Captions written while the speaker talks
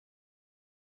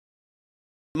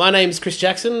My name's Chris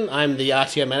Jackson. I'm the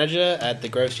RTO Manager at the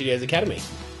Grove Studios Academy.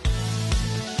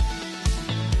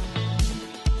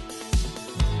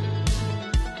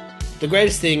 The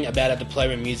greatest thing about our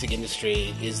diploma in music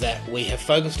industry is that we have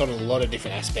focused on a lot of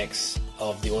different aspects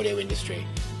of the audio industry.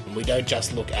 And we don't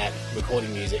just look at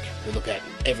recording music, we look at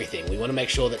everything. We want to make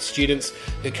sure that students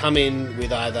who come in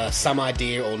with either some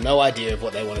idea or no idea of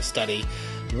what they want to study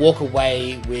walk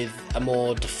away with a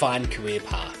more defined career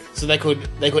path. So they could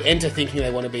enter thinking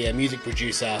they want to be a music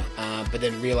producer, but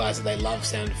then realise that they love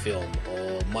sound and film,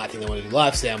 or might think they want to do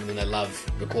live sound, but then they love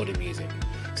recording music.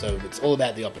 So it's all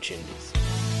about the opportunities.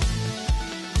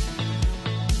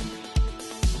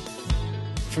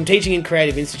 From teaching in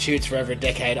creative institutes for over a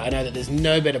decade, I know that there's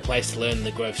no better place to learn than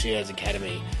the Grove Studios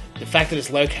Academy. The fact that it's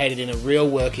located in a real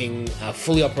working,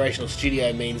 fully operational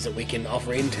studio means that we can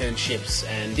offer internships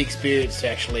and the experience to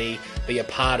actually be a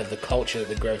part of the culture that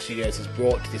the Grove Studios has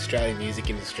brought to the Australian music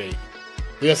industry.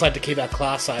 We also like to keep our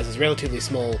class sizes relatively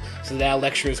small so that our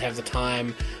lecturers have the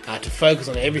time to focus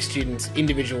on every student's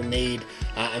individual need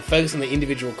and focus on their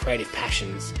individual creative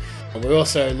passions. And we're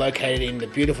also located in the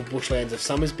beautiful bushlands of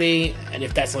Somersby, and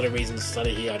if that's not a reason to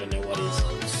study here, I don't know what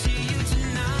is.